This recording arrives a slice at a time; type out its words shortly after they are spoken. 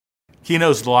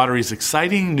Keno is the lottery's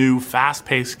exciting new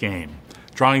fast-paced game.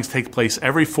 Drawings take place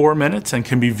every 4 minutes and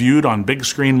can be viewed on big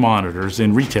screen monitors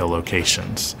in retail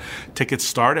locations. Tickets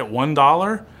start at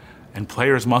 $1 and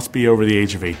players must be over the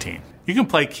age of 18. You can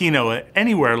play Keno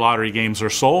anywhere lottery games are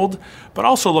sold, but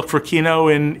also look for Keno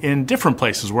in different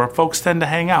places where folks tend to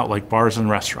hang out, like bars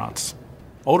and restaurants.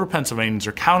 Older Pennsylvanians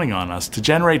are counting on us to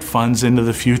generate funds into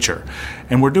the future,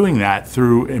 and we're doing that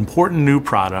through important new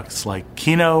products like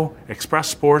Keno, Express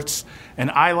Sports, and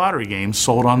iLottery games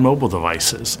sold on mobile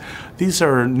devices. These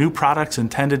are new products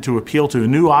intended to appeal to a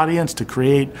new audience to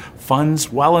create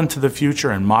funds well into the future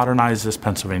and modernize this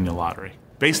Pennsylvania lottery.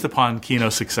 Based upon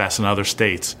Keno's success in other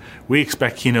states, we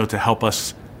expect Keno to help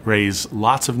us raise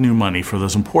lots of new money for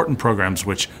those important programs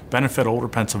which benefit older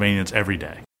Pennsylvanians every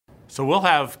day. So we'll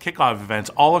have kickoff events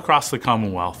all across the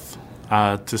Commonwealth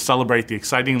to celebrate the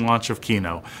exciting launch of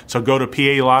Keno. So go to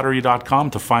palottery.com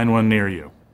to find one near you.